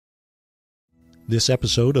This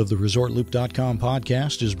episode of the ResortLoop.com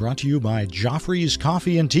podcast is brought to you by Joffrey's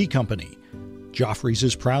Coffee and Tea Company. Joffrey's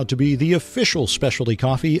is proud to be the official specialty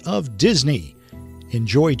coffee of Disney.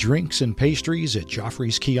 Enjoy drinks and pastries at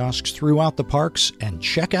Joffrey's kiosks throughout the parks and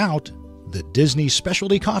check out the Disney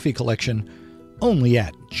Specialty Coffee Collection only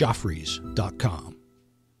at Joffreys.com.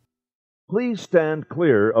 Please stand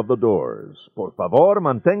clear of the doors. Por favor,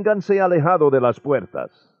 manténganse alejado de las puertas.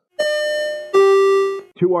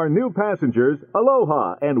 To our new passengers,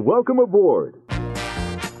 aloha and welcome aboard.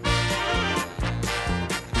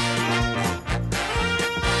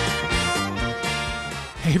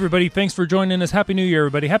 Hey, everybody. Thanks for joining us. Happy New Year,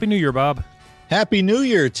 everybody. Happy New Year, Bob. Happy New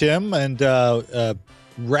Year, Tim, and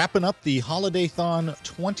wrapping up the Holidaython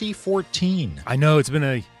 2014. I know it's been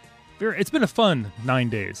a fun 9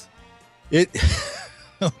 days.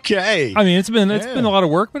 Okay. I mean, it's been a lot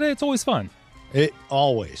of work, but it's always fun. It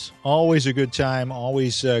always a good time.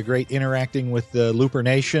 Always great interacting with the Looper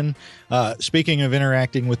Nation. Speaking of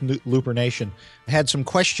interacting with Looper Nation, I had some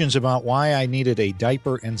questions about why I needed a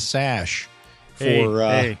diaper and sash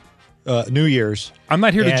for New Year's. I'm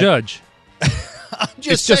not here to judge. I'm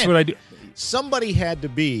just just what I do. Somebody had to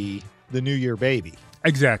be the New Year baby.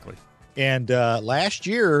 Exactly. And last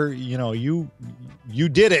year, you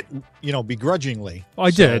did it, begrudgingly. Well,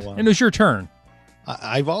 I did, and it was your turn.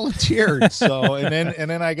 I volunteered, so and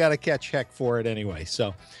then I got to catch heck for it anyway.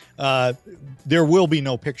 So there will be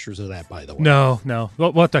no pictures of that, by the way. No.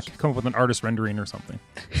 We'll have to come up with an artist rendering or something.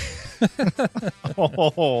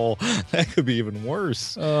 Oh, that could be even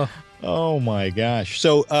worse. Oh my gosh!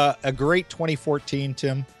 So a great 2014,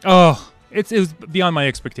 Tim. Oh, it was beyond my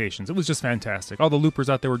expectations. It was just fantastic. All the loopers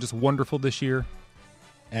out there were just wonderful this year.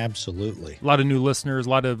 Absolutely, a lot of new listeners, a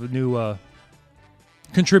lot of new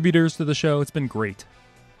contributors to the show. It's been great.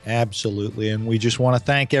 Absolutely, and we just want to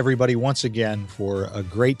thank everybody once again for a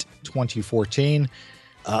great 2014.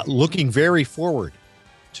 Looking very forward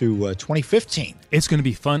to 2015. It's going to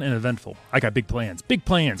be fun and eventful. I got big plans.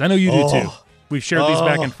 I know you do too. We've shared these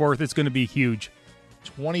back and forth. It's going to be huge.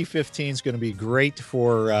 2015 is going to be great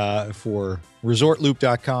for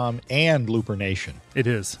ResortLoop.com and Looper Nation. It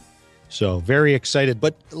is. So very excited.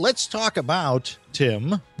 But let's talk about,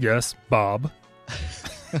 Tim. Yes, Bob.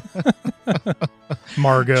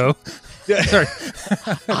 Margot. Sorry.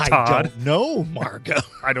 I don't know, Margot.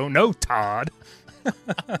 I don't know, Todd.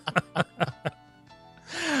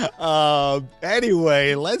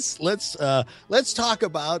 Anyway, let's talk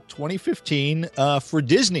about 2015 for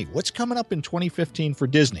Disney. What's coming up in 2015 for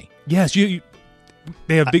Disney? Yes, they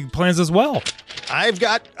have big plans as well. I've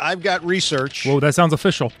got research. Whoa, that sounds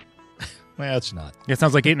official. Well, it's not. It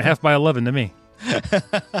sounds like 8.5 by 11 to me.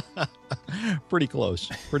 Pretty close.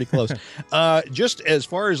 Just as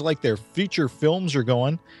far as like their feature films are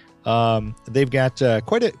going, they've got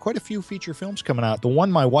quite a few feature films coming out. The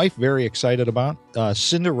one my wife very excited about,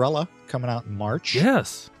 Cinderella, coming out in March.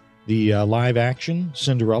 Yes, the live action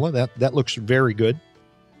Cinderella that looks very good.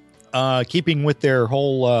 Keeping with their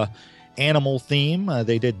whole animal theme,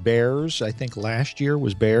 they did bears. I think last year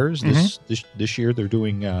was bears. This year they're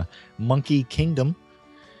doing Monkey Kingdom.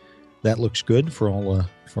 That looks good for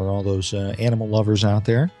all those animal lovers out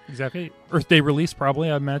there. Exactly. Earth Day release, probably,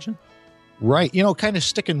 I imagine. Right. kind of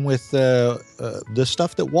sticking with the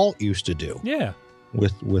stuff that Walt used to do. Yeah.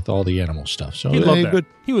 With all the animal stuff. So he'd love that. Good.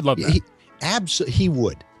 He would love that. He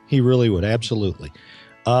would. He really would. Absolutely.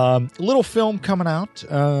 A little film coming out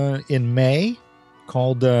in May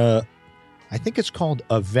called, I think it's called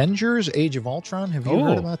Avengers: Age of Ultron. Have you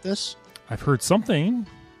heard about this? I've heard something.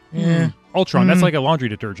 Yeah. Ultron. That's like a laundry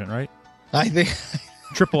detergent, right? I think.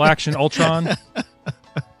 Triple action Ultron.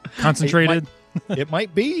 Concentrated. It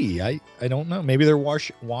might be. I don't know. Maybe they're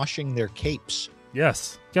washing their capes.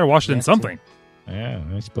 Yes. Got to wash it in something. Yeah,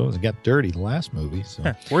 I suppose it got dirty the last movie.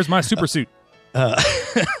 So. Where's my super suit?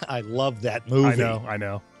 I love that movie. I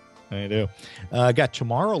know. I do. Got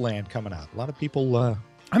Tomorrowland coming out. A lot of people.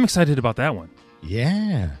 I'm excited about that one.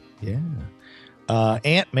 Yeah.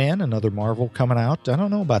 Ant-Man, another Marvel coming out. I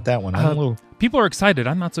don't know about that one. People are excited.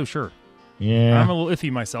 I'm not so sure. Yeah. I'm a little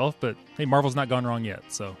iffy myself, but hey, Marvel's not gone wrong yet.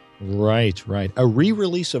 So. Right. A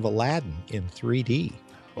re-release of Aladdin in 3D.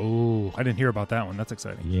 Oh, I didn't hear about that one. That's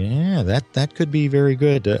exciting. Yeah, that could be very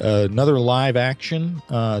good. Another live action.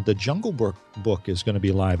 The Jungle Book is going to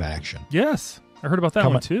be live action. Yes, I heard about that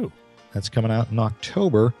one too. That's coming out in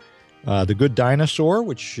October. The Good Dinosaur,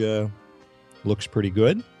 which looks pretty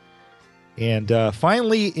good. And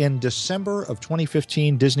finally, in December of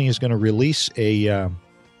 2015, Disney is going to release a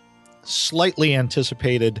slightly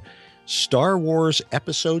anticipated Star Wars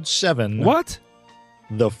Episode 7. What?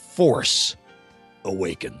 The Force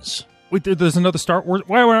Awakens. Wait, there's another Star Wars.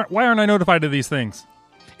 Why aren't I notified of these things?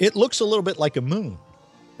 It looks a little bit like a moon.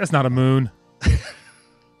 That's not a moon.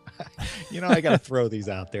 I got to throw these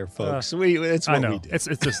out there, folks. It's what I know. we do. It's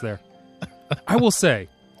just there. I will say,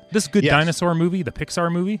 this Good Dinosaur movie, the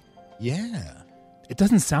Pixar movie. Yeah. It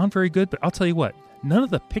doesn't sound very good, but I'll tell you what. None of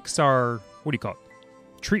the Pixar, what do you call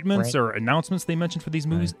it, treatments or announcements they mentioned for these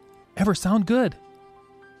movies ever sound good.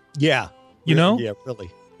 Yeah. You know? Yeah,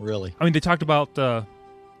 really. I mean, they talked about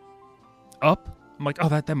Up. I'm like, oh,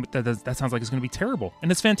 that sounds like it's going to be terrible,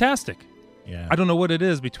 and it's fantastic. Yeah. I don't know what it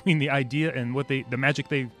is between the idea and the magic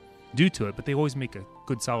they do to it, but they always make a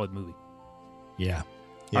good, solid movie. Yeah.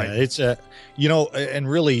 It's and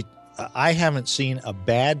really, I haven't seen a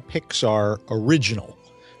bad Pixar original.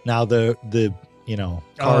 Now the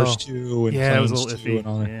Cars 2 and Planes 2 and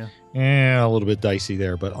all that. Yeah, a little bit dicey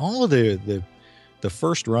there, but all of the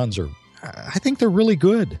first runs are, I think they're really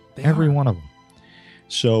good. Every one of them.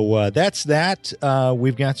 So that's that.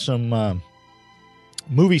 We've got some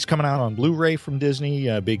movies coming out on Blu-ray from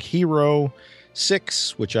Disney. Big Hero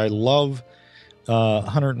 6, which I love.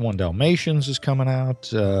 101 Dalmatians is coming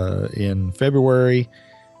out in February.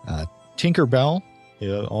 Tinkerbell,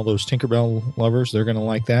 all those Tinkerbell lovers, they're going to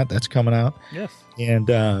like that. That's coming out. Yes. And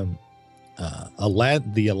the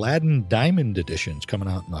Aladdin Diamond Edition is coming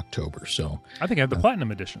out in October. So I think I have the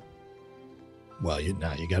Platinum Edition. Well, you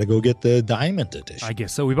got to go get the Diamond Edition. I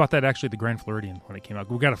guess so. We bought that actually at the Grand Floridian when it came out.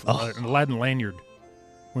 We got an Aladdin lanyard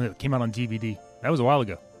when it came out on DVD. That was a while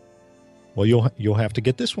ago. Well, you'll have to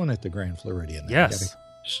get this one at the Grand Floridian. Yes.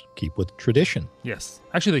 Keep with tradition. Yes.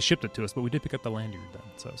 Actually, they shipped it to us, but we did pick up the lanyard then,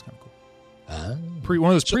 so it was kind of cool.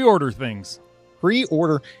 One of those pre-order things.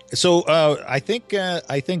 Pre-order. So I think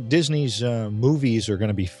Disney's movies are going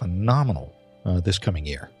to be phenomenal this coming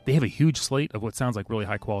year. They have a huge slate of what sounds like really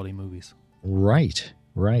high-quality movies. Right.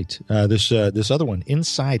 This other one,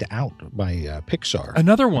 Inside Out by Pixar.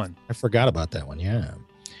 Another one. I forgot about that one. Yeah.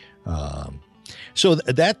 So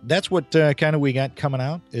that's what kind of we got coming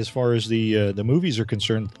out as far as the movies are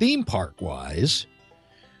concerned. Theme park wise,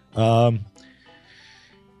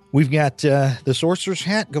 we've got the Sorcerer's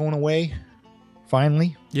Hat going away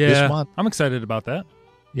finally. This month. I'm excited about that.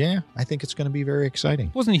 Yeah, I think it's going to be very exciting.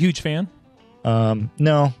 Wasn't a huge fan. No,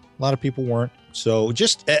 a lot of people weren't. So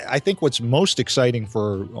just I think what's most exciting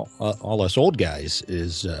for all us old guys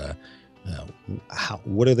is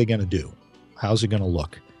what are they going to do? How's it going to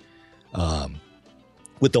look?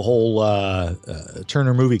 With the whole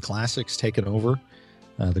Turner Movie Classics taking over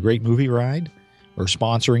the Great Movie Ride, or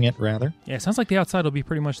sponsoring it, rather. Yeah, it sounds like the outside will be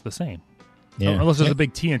pretty much the same. Yeah. Unless there's a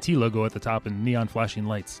big TNT logo at the top and neon flashing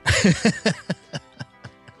lights.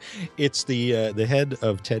 It's the head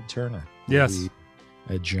of Ted Turner. Yes.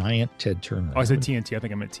 A giant Ted Turner. Oh, I said TNT. I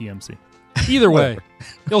think I meant TMC. Either way,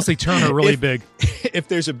 they'll say Turner really big. If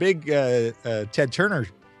there's a big Ted Turner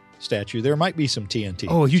statue, there might be some TNT.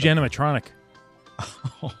 Oh, a huge animatronic.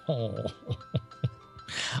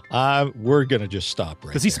 We're gonna just stop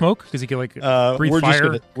right. Does he smoke? Does he get like breathe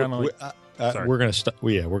fire? We're gonna stop.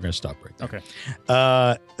 Yeah, we're gonna stop right there.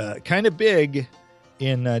 Okay. Kind of big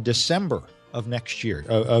in December of next year,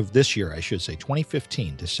 of this year, I should say,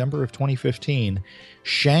 2015. December of 2015,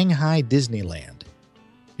 Shanghai Disneyland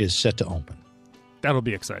is set to open. That'll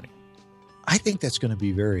be exciting. I think that's going to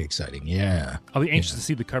be very exciting. Yeah. I'll be anxious to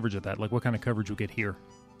see the coverage of that. Like what kind of coverage we'll get here.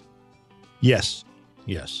 Yes.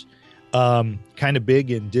 Kind of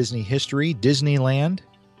big in Disney history. Disneyland,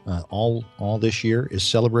 all this year, is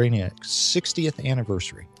celebrating its 60th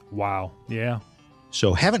anniversary. Wow. Yeah.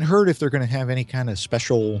 So haven't heard if they're going to have any kind of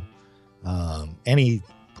special, any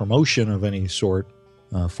promotion of any sort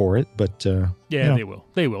for it. But they will.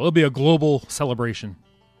 They will. It'll be a global celebration.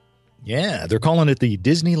 Yeah, they're calling it the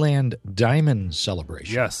Disneyland Diamond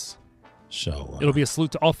Celebration. Yes. So it'll be a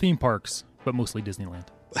salute to all theme parks, but mostly Disneyland.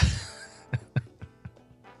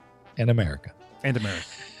 And America.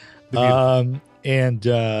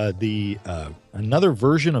 Another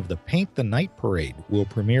version of the Paint the Night Parade will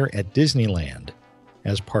premiere at Disneyland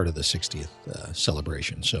as part of the 60th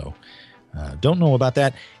celebration. So don't know about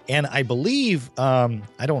that. And I believe, I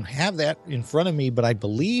don't have that in front of me, but I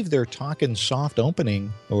believe they're talking soft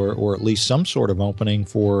opening or at least some sort of opening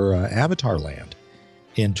for Avatar Land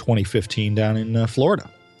in 2015 down in Florida.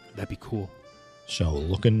 That'd be cool. So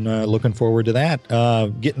looking forward to that.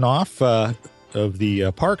 Getting off of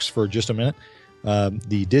the parks for just a minute.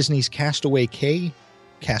 The Disney's Castaway Key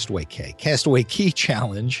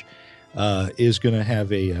Challenge is going to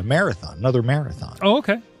have another marathon. Oh,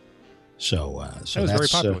 okay. So that's very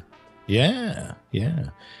popular. Yeah.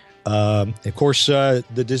 Of course, the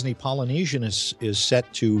Disney Polynesian is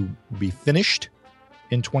set to be finished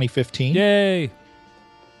in 2015. Yay!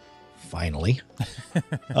 finally.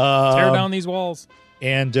 Tear down these walls.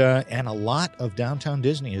 And a lot of Downtown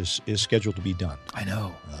Disney is scheduled to be done. I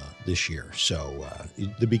know. This year. So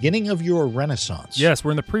the beginning of your renaissance. Yes,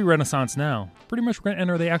 we're in the pre-renaissance now. Pretty much we're going to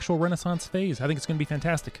enter the actual renaissance phase. I think it's going to be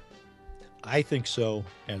fantastic. I think so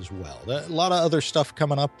as well. A lot of other stuff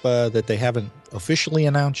coming up that they haven't officially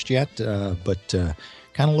announced yet, but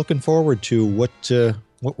kind of looking forward to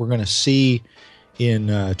what we're going to see in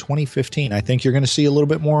 2015. I think you're going to see a little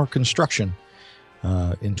bit more construction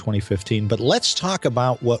in 2015. But let's talk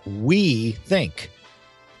about what we think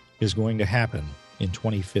is going to happen in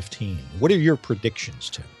 2015. What are your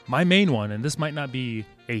predictions, Tim? My main one, and this might not be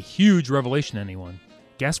a huge revelation to anyone,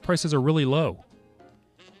 gas prices are really low.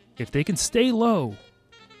 If they can stay low,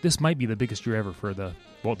 this might be the biggest year ever for the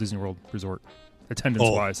Walt Disney World Resort,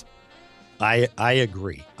 attendance-wise. I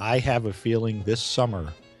agree. I have a feeling this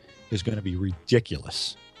summer is going to be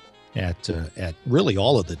ridiculous at really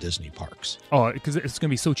all of the Disney parks. Oh, because it's going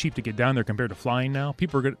to be so cheap to get down there compared to flying now.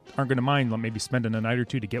 People aren't going to mind maybe spending a night or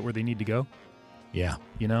two to get where they need to go. Yeah.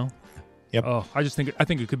 You know? Yep. Oh, I think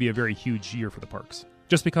it could be a very huge year for the parks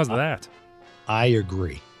just because of that. I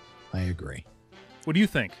agree. What do you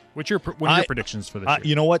think? What are your predictions for this year?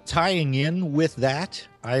 You know what? Tying in with that,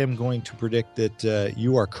 I am going to predict that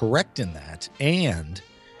you are correct in that. And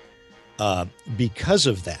because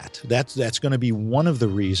of that's going to be one of the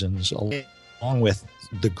reasons, along with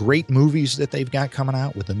the great movies that they've got coming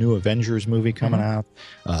out, with the new Avengers movie coming out,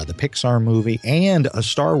 the Pixar movie, and a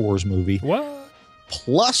Star Wars movie. What?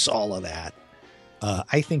 Plus all of that,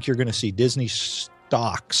 I think you're going to see Disney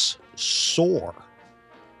stocks soar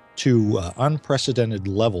to unprecedented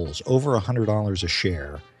levels, over $100 a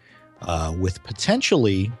share, with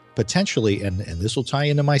potentially, and this will tie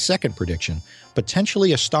into my second prediction,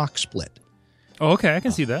 potentially a stock split. Oh, okay, I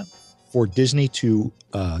can see that. For Disney to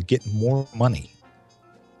get more money.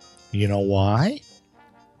 You know why?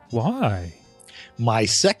 Why? My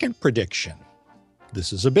second prediction,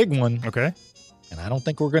 this is a big one. Okay. And I don't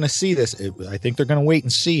think we're going to see this. I think they're going to wait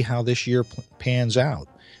and see how this year pans out.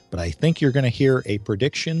 But I think you're going to hear a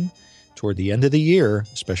prediction toward the end of the year,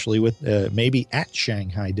 especially with maybe at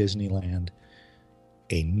Shanghai Disneyland,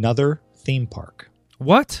 another theme park.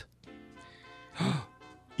 What?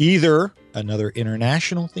 Either another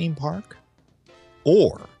international theme park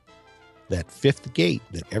or that fifth gate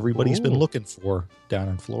that everybody's been looking for down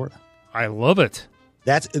in Florida. I love it.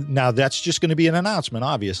 That's just going to be an announcement.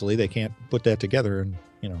 Obviously, they can't put that together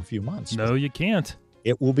in a few months. No, you can't.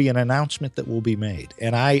 It will be an announcement that will be made.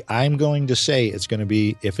 And I'm going to say it's going to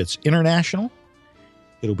be, if it's international,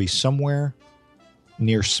 it'll be somewhere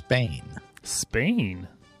near Spain. Spain?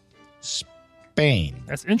 Spain.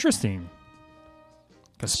 That's interesting.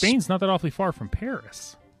 Because Spain's not that awfully far from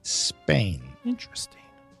Paris. Spain. Interesting.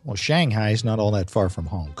 Well, Shanghai is not all that far from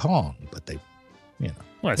Hong Kong, but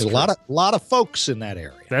well, there's a lot of folks in that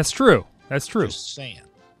area. That's true. Just saying.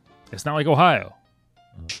 It's not like Ohio.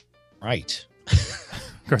 Right.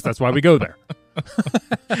 Of course, that's why we go there.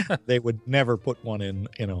 They would never put one in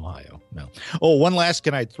Ohio. No. Oh,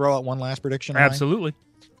 can I throw out one last prediction? Absolutely.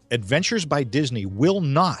 Adventures by Disney will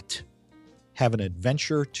not have an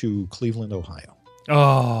adventure to Cleveland, Ohio.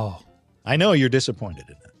 Oh. I know you're disappointed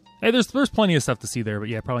in that. Hey, there's plenty of stuff to see there, but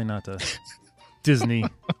yeah, probably not Disney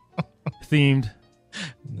themed.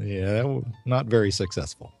 Yeah, not very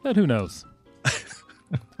successful. But who knows?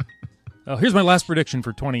 Oh, here's my last prediction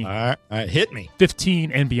for 20. All right, hit me.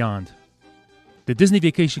 15 and beyond. The Disney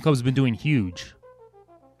Vacation Club has been doing huge.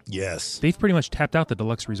 Yes. They've pretty much tapped out the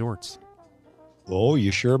deluxe resorts. Oh,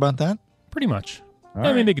 you sure about that? Pretty much. All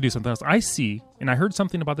right. Mean, they could do something else. I see, and I heard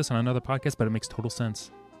something about this on another podcast, but it makes total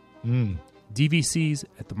sense. DVCs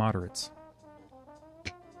at the moderates.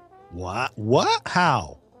 What?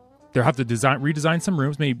 How? They'll have to redesign some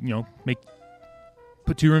rooms. Maybe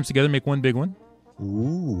put two rooms together, make one big one.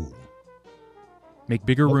 Ooh. Make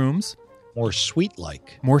bigger rooms. More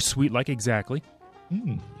suite-like. More suite-like, exactly.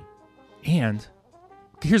 And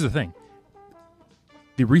here's the thing.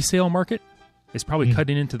 The resale market is probably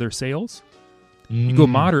cutting into their sales. You go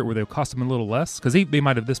moderate where they'll cost them a little less. Because they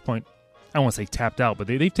might have at this point, I don't want to say tapped out, but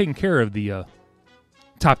they've taken care of the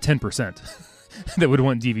top 10% that would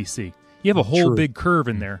want DVC. You have a whole big curve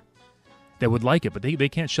in there that would like it, but they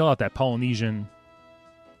can't shell out that Polynesian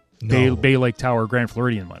Bay Lake Tower Grand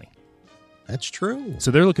Floridian money. That's true.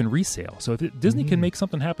 So they're looking resale. So if Disney can make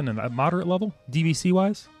something happen at a moderate level,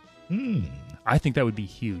 DVC-wise, I think that would be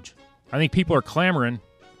huge. I think people are clamoring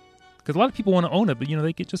because a lot of people want to own it, but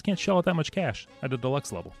they just can't shell out that much cash at a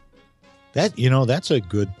deluxe level. That's a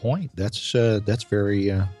good point. That's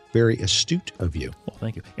very very astute of you. Well,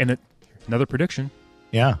 thank you. And another prediction.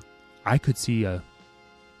 Yeah, I could see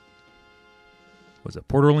was it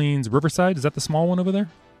Port Orleans, Riverside? Is that the small one over there?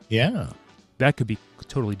 Yeah. That could be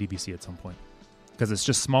totally DVC at some point because it's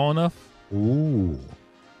just small enough. Ooh.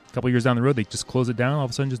 A couple years down the road, they just close it down. All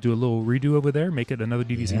of a sudden, just do a little redo over there, make it another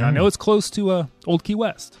DVC. Yeah. Now, I know it's close to Old Key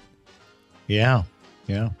West. Yeah.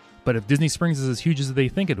 Yeah. But if Disney Springs is as huge as they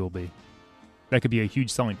think it will be, that could be a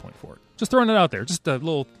huge selling point for it. Just throwing it out there. Just a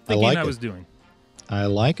little thinking I was doing. I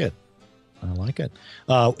like it.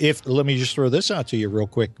 Let me just throw this out to you real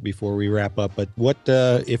quick before we wrap up. But what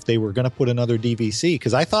if they were going to put another DVC?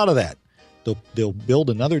 Because I thought of that. They'll build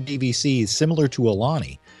another DVC similar to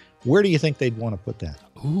Alani. Where do you think they'd want to put that?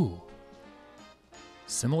 Ooh,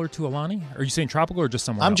 similar to Alani? Are you saying tropical or just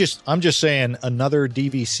somewhere else? I'm just saying another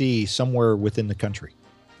DVC somewhere within the country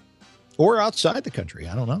or outside the country.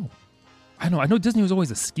 I don't know. I know Disney was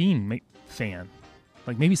always a skiing fan.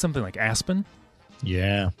 Like maybe something like Aspen.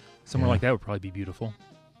 Yeah. Somewhere like that would probably be beautiful.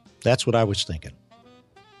 That's what I was thinking.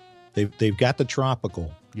 They've got the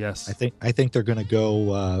tropical. Yes. I think they're going to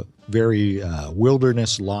go very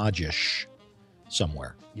wilderness lodge-ish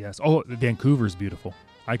somewhere. Yes. Oh, Vancouver's beautiful.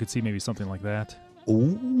 I could see maybe something like that.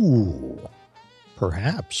 Ooh.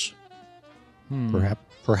 Perhaps.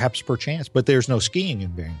 Perhaps perchance. But there's no skiing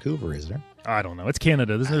in Vancouver, is there? I don't know. It's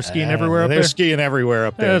Canada. Isn't there skiing everywhere up there? There's skiing everywhere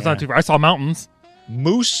up there. It's not too far. I saw mountains.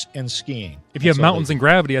 Moose and skiing. If you have mountains and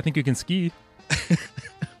gravity, I think you can ski.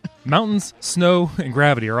 Mountains, snow, and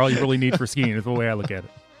gravity are all you really need for skiing, is the way I look at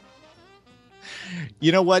it.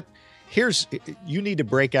 You know what? You need to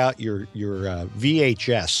break out your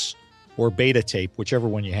VHS or beta tape, whichever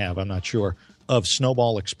one you have, I'm not sure, of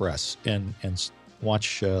Snowball Express and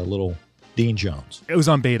watch little Dean Jones. It was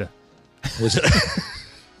on beta. Was it?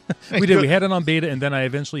 We did. We had it on beta, and then I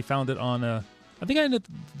eventually found it on. I think I had the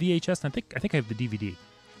VHS, and I think I have the DVD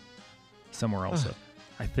somewhere also.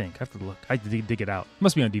 I think I have to look. I have to dig it out. It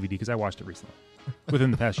must be on DVD because I watched it recently,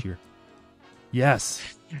 within the past year.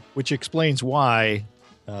 Yes, which explains why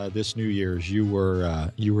this New Year's you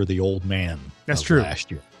were the old man. That's true. Last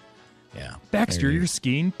year, yeah. Baxter, you're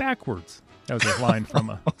skiing backwards. That was a line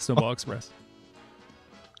from Snowball Express.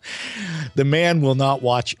 The man will not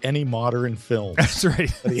watch any modern films. That's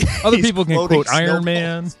right. Other people can quote Iron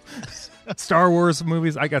Man, Star Wars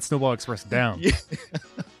movies. I got Snowball Express down. Yeah.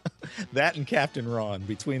 That and Captain Ron,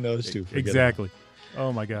 between those two. Exactly.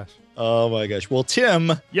 Oh, my gosh. Well,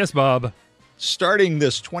 Tim. Yes, Bob. Starting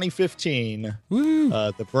this 2015,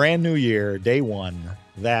 the brand new year, day one,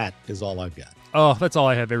 that is all I've got. Oh, that's all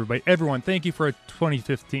I have, everybody. Everyone, thank you for a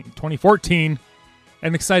 2014,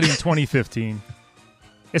 an exciting 2015.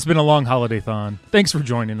 It's been a long Holidaython. Thanks for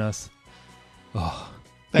joining us. Oh,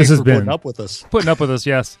 Thanks for putting up with us. Putting up with us,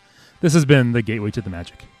 yes. This has been the Gateway to the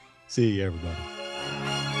Magic. See you, everybody.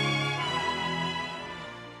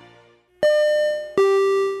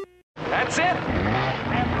 That's it.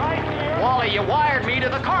 And right here. Wally, you wired me to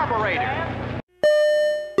the carburetor.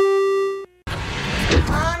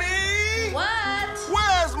 Honey? What?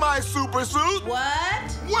 Where's my super suit?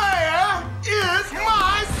 What? Where is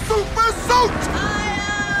my super suit?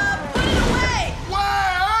 Put it away.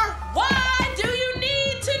 Where? Why do you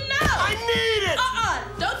need to know? I need it.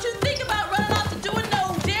 Don't you think about running off to doing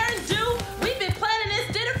no daring do? We've been planning this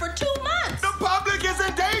dinner for 2 months. The public is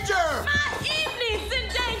in danger. My evening's in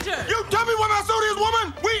danger. You tell me where my suit is,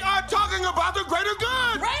 woman. We are talking about the